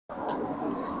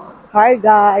Hi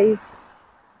guys,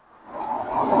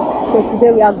 so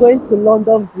today we are going to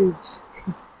London Bridge.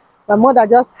 My mother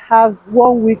just have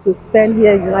 1 week to spend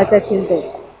here in United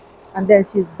Kingdom, and then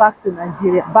she's back to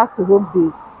Nigeria, back to home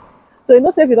base. So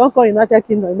say if you don't come United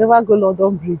Kingdom, you never go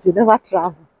London Bridge, you never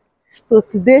travel. So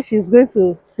today she's going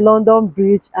to London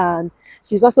Bridge, and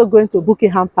she's also going to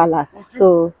Buckingham Palace.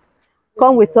 So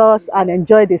come with us and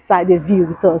enjoy the view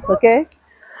with us, okay?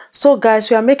 So guys,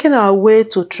 we are making our way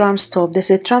to tram stop. There's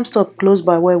a tram stop close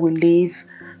by where we live.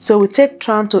 So we take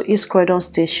tram to East Croydon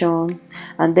Station,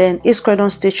 and then East Croydon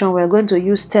Station we're going to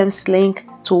use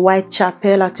Thameslink to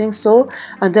Whitechapel, I think so,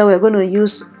 and then we're going to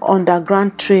use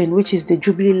underground train, which is the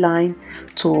Jubilee line,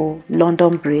 to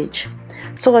London Bridge.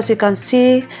 So as you can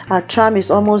see, our tram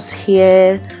is almost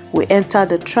here. We enter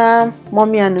the tram.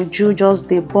 Mommy and Uju just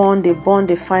they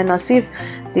find as if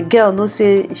the girl no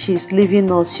say she's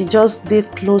leaving us. She just they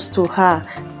close to her.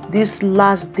 These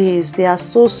last days they are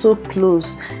so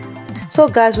close. So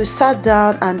guys, we sat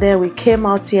down and then we came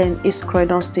out here in East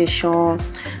Croydon Station.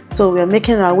 So we are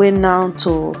making our way now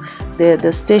to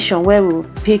the station where we will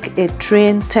pick a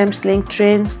train, Thameslink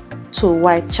train, to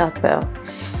Whitechapel.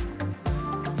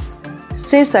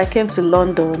 Since I came to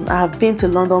London, I have been to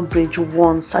London Bridge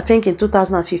once. I think in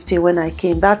 2015 when I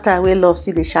came. That time we love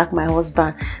see the shack my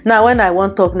husband. Now when I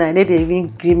want talk now, I need to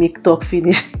even give me talk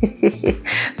finish.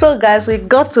 So guys, we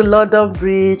got to London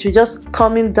Bridge. We just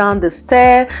coming down the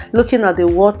stair, looking at the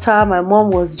water. My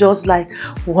mom was just like,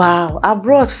 wow,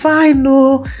 abroad fine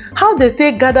no. How they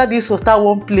take gather this water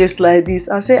one place like this?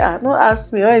 I say, no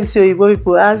ask me. When see Igbo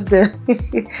people ask them.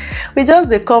 We just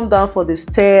they come down for the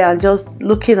stair and just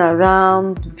looking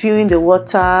around, viewing the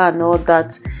water and all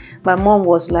that. My mom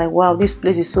was like, wow, this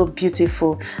place is so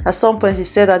beautiful. At some point she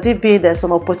said that if being there's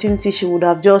an opportunity she would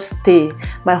have just stayed.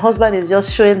 My husband is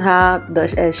just showing her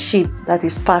the ship that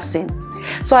is passing.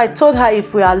 So I told her,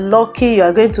 if we are lucky, you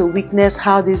are going to witness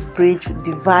how this bridge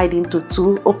divide into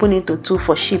two, open into two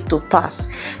for ship to pass.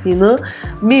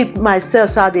 Me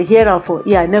myself, so they hear am for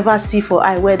here. I never see for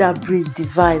eye where that bridge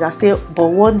divide. I say, but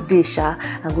one day,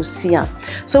 I will see am.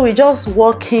 So we just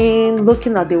walking,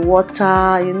 looking at the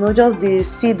water, just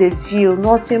see the view.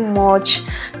 Nothing much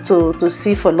to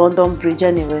see for London Bridge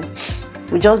anyway.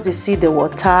 We just see the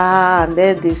water, and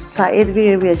then the side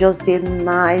area just did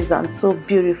nice and so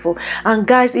beautiful. And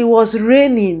guys, it was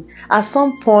raining at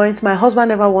some point. My husband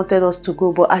never wanted us to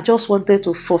go, but I just wanted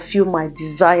to fulfill my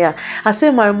desire. I say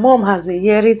my mom has been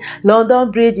hearing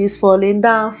London Bridge is falling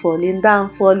down.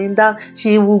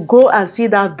 She will go and see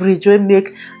that bridge will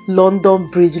make London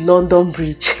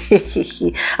Bridge.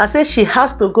 I said she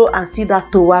has to go and see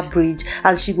that Tower Bridge,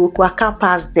 and she will waka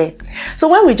past there. So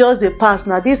when we just pass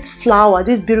now, this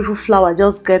beautiful flower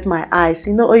just get my eyes.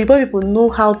 Oyibo people know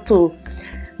how to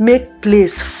make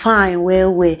place fine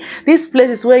well. This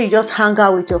place is where you just hang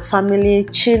out with your family,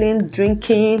 chilling,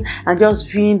 drinking, and just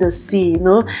viewing the sea.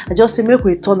 I just say make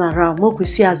we turn around, make we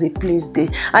see as a place there.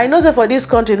 I know that for this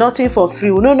country nothing for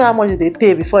free. We don't know how much they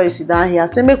pay before you sit down here. I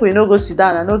say make we no go sit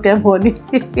down and no get money.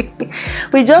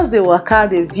 We just walk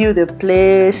out, they view the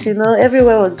place.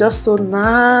 Everywhere was just so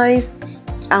nice.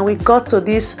 And we got to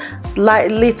this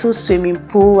little swimming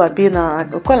pool. I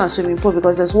call it swimming pool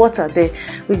because there's water there.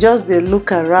 We just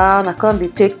look around. I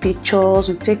can't take pictures.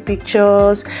 We take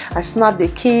pictures. I snap the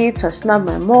kids. I snap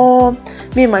my mom.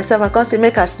 Me myself, I can't say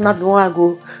make I snap the one I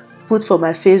go put for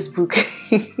my Facebook.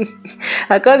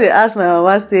 I can't ask my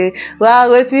mama, say, wow,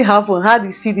 what happened? How do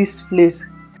you see this place?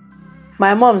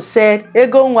 My mom said,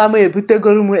 ego nwame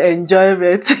ebutegolu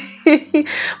enjoyment.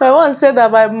 My mom said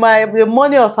that the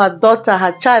money of her daughter,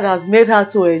 her child, has made her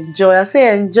to enjoy. I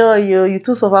say, enjoy, you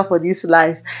too suffer for this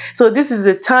life. So this is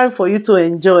the time for you to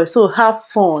enjoy. So have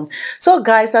fun. So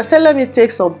guys, I said, let me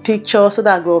take some pictures so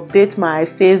that I go update my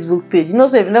Facebook page.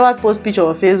 So if you never post picture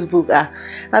on Facebook,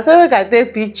 I said, make I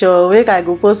take picture, make I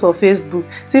go post on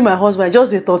Facebook. See my husband,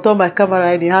 just turn my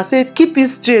camera in. I said, keep it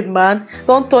straight, man.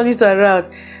 Don't turn it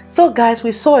around. So guys,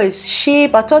 we saw a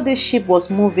ship. I thought this ship was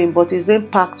moving, but it's been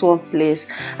parked one place,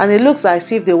 and it looks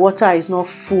as if the water is not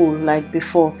full like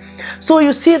before. So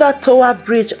you see that Tower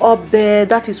Bridge up there,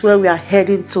 that is where we are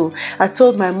heading to. I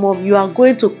told my mom, you are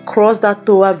going to cross that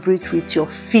Tower Bridge with your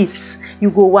feet.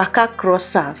 You go waka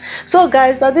cross her. So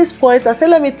guys, at this point, I said,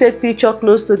 let me take picture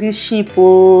close to this ship,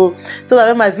 so that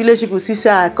when my village people see, say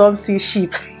I come see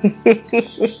ship.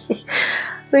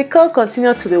 We can't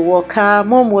continue to the water.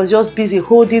 Mom was just busy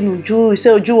holding Uju. She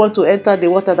said Uju want to enter the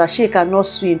water, that she cannot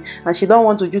swim, and she don't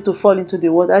want Uju to fall into the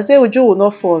water. I said Uju will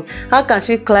not fall. How can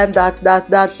she climb that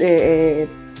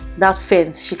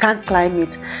fence? She can't climb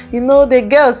it. The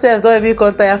girl said don't even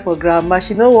come tire for grandma.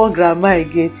 She don't want grandma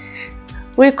again.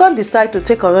 We can't decide to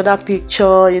take another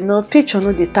picture. You know, picture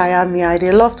no dey tire me. I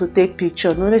dey love to take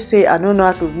picture. No, they say I don't know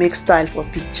how to make style for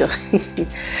picture.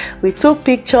 We took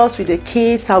pictures with the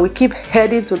kids and we keep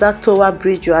heading to that Towa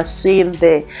Bridge you are seeing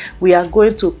there. We are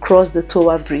going to cross the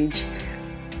Towa Bridge.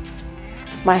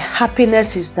 My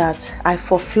happiness is that I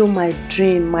fulfill my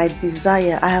dream, my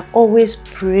desire. I have always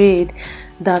prayed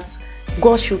that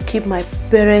God should keep my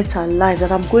parents alive,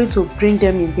 that I'm going to bring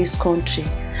them in this country.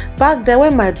 Back then,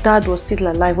 when my dad was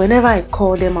still alive, whenever I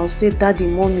call them, I'll say, Daddy,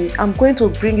 Mommy, I'm going to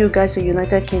bring you guys to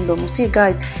United Kingdom. See,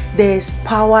 guys, there is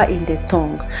power in the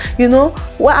tongue. You know,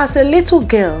 well, as a little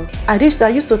girl, I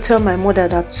used to tell my mother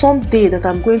that someday that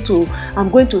I'm going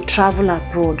to travel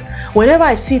abroad. Whenever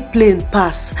I see plane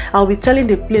pass, I'll be telling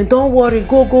the plane, don't worry,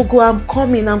 go, I'm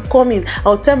coming.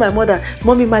 I'll tell my mother,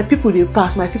 Mommy, my people, they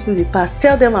pass.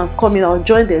 Tell them I'm coming, I'll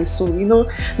join them soon. You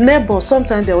know, neighbors,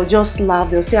 sometimes they will just laugh.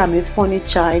 They'll say I'm a funny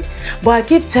child. But I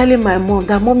keep telling my mom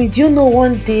that, Mommy, do you know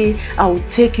one day I will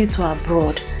take you to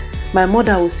abroad? My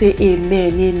mother will say,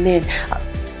 Amen, amen.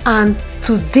 And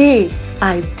today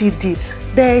I did it.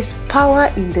 There is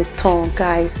power in the tongue,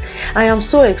 guys. I am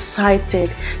so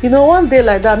excited. You know, one day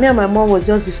like that, me and my mom was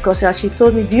just discussing, and she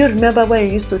told me, do you remember when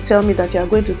you used to tell me that you are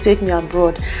going to take me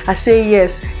abroad? I say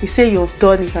yes. He said, you've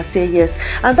done it. I say yes.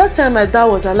 And that time my dad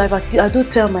was alive. I do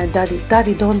tell my daddy,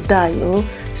 Daddy, don't die, you know,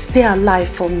 stay alive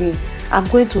for me. I'm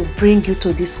going to bring you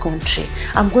to this country.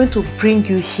 I'm going to bring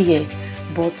you here.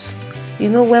 But you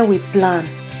know, when we plan,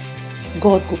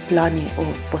 God will plan it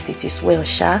all. But it is well,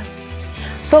 sha.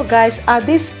 So guys, at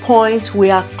this point, we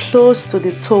are close to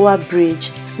the Towa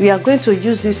Bridge. We are going to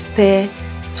use this stair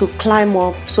to climb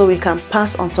up so we can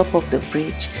pass on top of the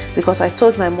bridge, because I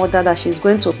told my mother that she's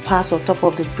going to pass on top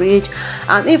of the bridge,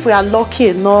 and if we are lucky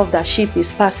enough that ship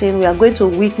is passing, we are going to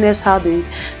witness how the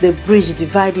bridge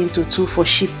divide into two for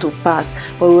ship to pass.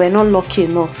 But we were not lucky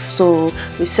enough, so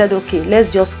we said, okay,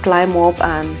 let's just climb up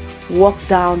and walk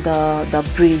down the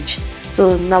bridge.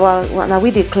 So now we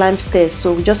dey climb stairs,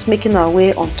 so we're just making our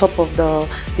way on top of the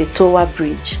Towa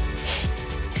Bridge.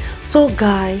 So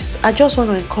guys, I just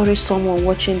want to encourage someone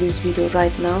watching this video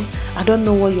right now. I don't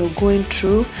know what you're going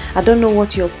through. I don't know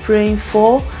what you're praying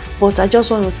for, but I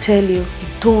just want to tell you,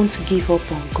 don't give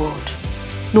up on God.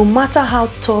 No matter how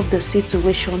tough the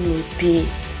situation may be,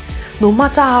 no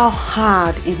matter how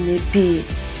hard it may be,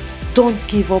 don't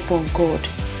give up on God.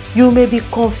 You may be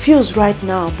confused right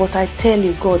now, but I tell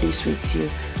you, God is with you.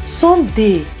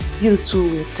 Someday, you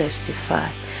too will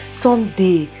testify.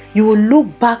 Someday, you will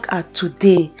look back at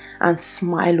today and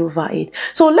smile over it.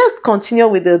 So let's continue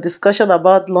with the discussion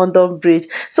about London Bridge.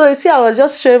 So you see, I was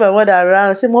just showing my mother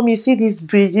around. I said, Mommy, you see this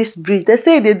bridge, They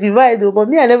say they divide, but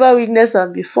me, I never witnessed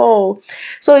them before.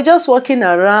 So we're just walking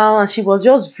around, and she was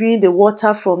just viewing the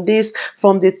water from the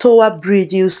Towa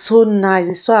Bridge. It was so nice.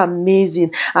 It's so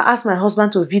amazing. I asked my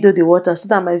husband to video the water so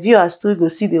that my viewers too go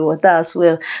see the water as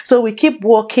well. So we keep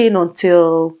walking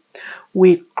until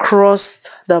we crossed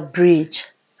the bridge.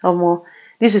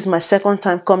 This is my second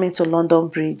time coming to London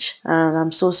Bridge, and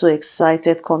I'm so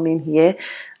excited coming here.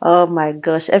 Oh my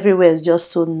gosh, everywhere is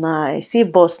just so nice. See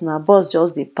bus now, bus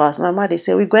just dey pass. My mama, they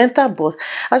say we go enter bus.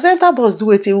 As I enter bus,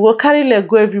 do it. We'll carry leg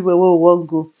go everywhere where we want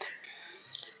go.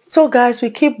 So guys,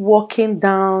 we keep walking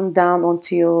down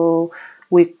until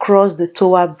we cross the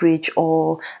Towa Bridge,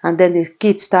 and then the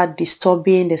kids start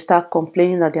disturbing. They start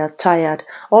complaining that they are tired.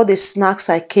 All the snacks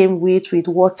I came with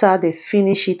water, they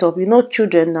finish it up. You know,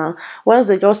 children now, once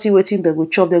they just see waiting, they go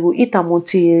chop, they go eat them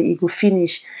until it go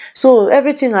finish. So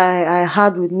everything I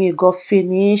had with me got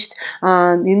finished.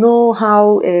 And you know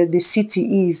how the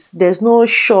city is. There's no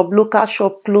local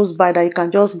shop close by that you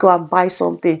can just go and buy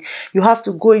something. You have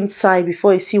to go inside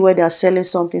before you see where they are selling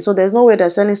something. So there's no way they're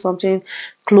selling something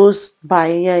close by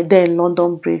there in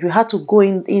London Bridge. We had to go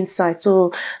inside.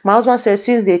 So my husband said,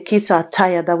 since the kids are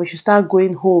tired, that we should start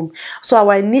going home. So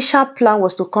our initial plan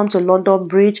was to come to London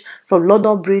Bridge. From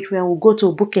London Bridge, we will go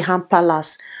to Buckingham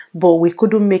Palace. But we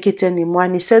couldn't make it anymore.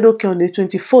 And he said, okay, on the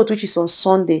 24th, which is on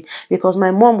Sunday, because my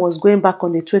mom was going back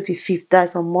on the 25th,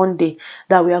 that's on Monday,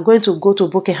 that we are going to go to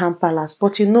Buckingham Palace.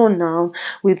 But you know now,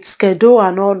 with schedule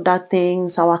and all that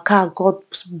things, our car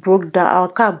broke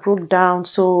down,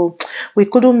 so we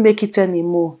couldn't make it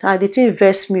anymore. I didn't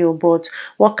invest me, but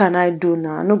what can I do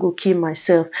now? I'm not going to kill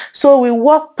myself. So we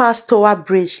walked past Towa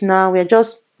Bridge now. We're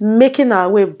just making our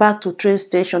way back to train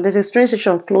station. There's a train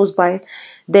station close by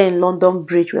there in London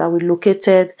Bridge where we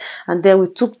located, and then we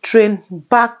took train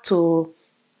back to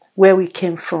where we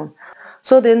came from.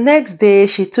 So the next day,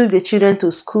 she took the children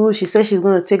to school. She said she's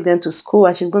going to take them to school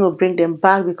and she's going to bring them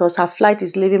back because her flight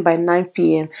is leaving by 9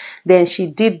 p.m. Then she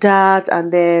did that,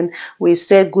 and then we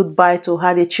said goodbye to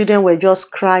her. The children were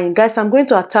just crying. Guys, I'm going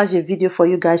to attach a video for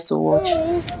you guys to watch.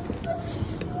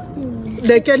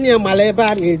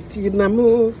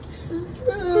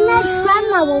 Next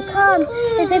grandma will come.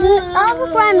 If the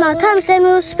other grandma comes, then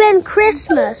we'll spend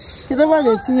Christmas.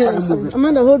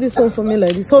 Amanda, hold this one for me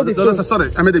like this. Hold it. No,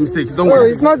 sorry, I made a mistake. Don't worry.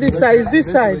 Oh, it's not this side, it's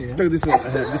this side. Take this one.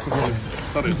 This one.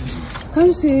 Sorry.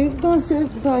 Can't say, don't say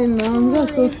bye now.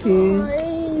 That's okay.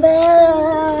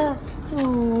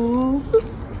 Oh.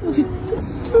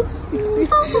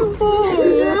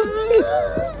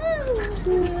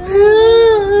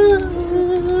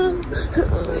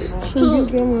 Should you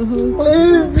get my hug?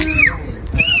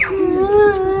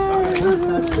 It's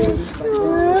okay.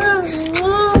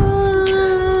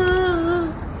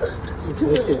 It's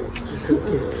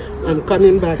okay. I'm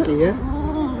coming back, yeah?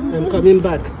 I'm coming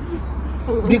back.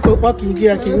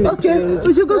 Okay,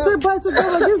 we should go say bye to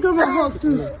Grandma. Give Grandma a hug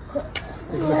too.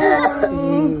 Bye.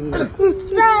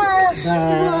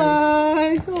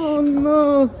 Bye. Oh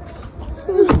no.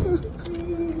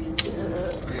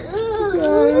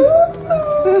 Guys.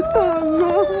 Oh no.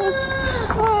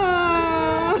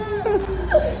 Ah.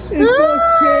 It's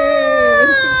okay.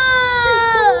 She's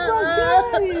over,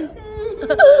 guys.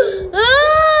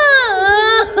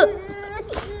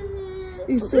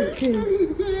 It's okay.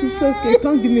 It's okay.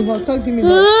 Don't give me hug. Don't give me hug.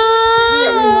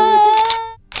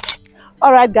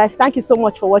 Alright guys, thank you so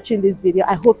much for watching this video.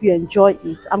 I hope you enjoy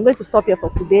it. I'm going to stop here for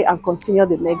today and continue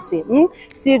the next day.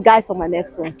 See you guys on my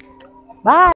next one. Bye.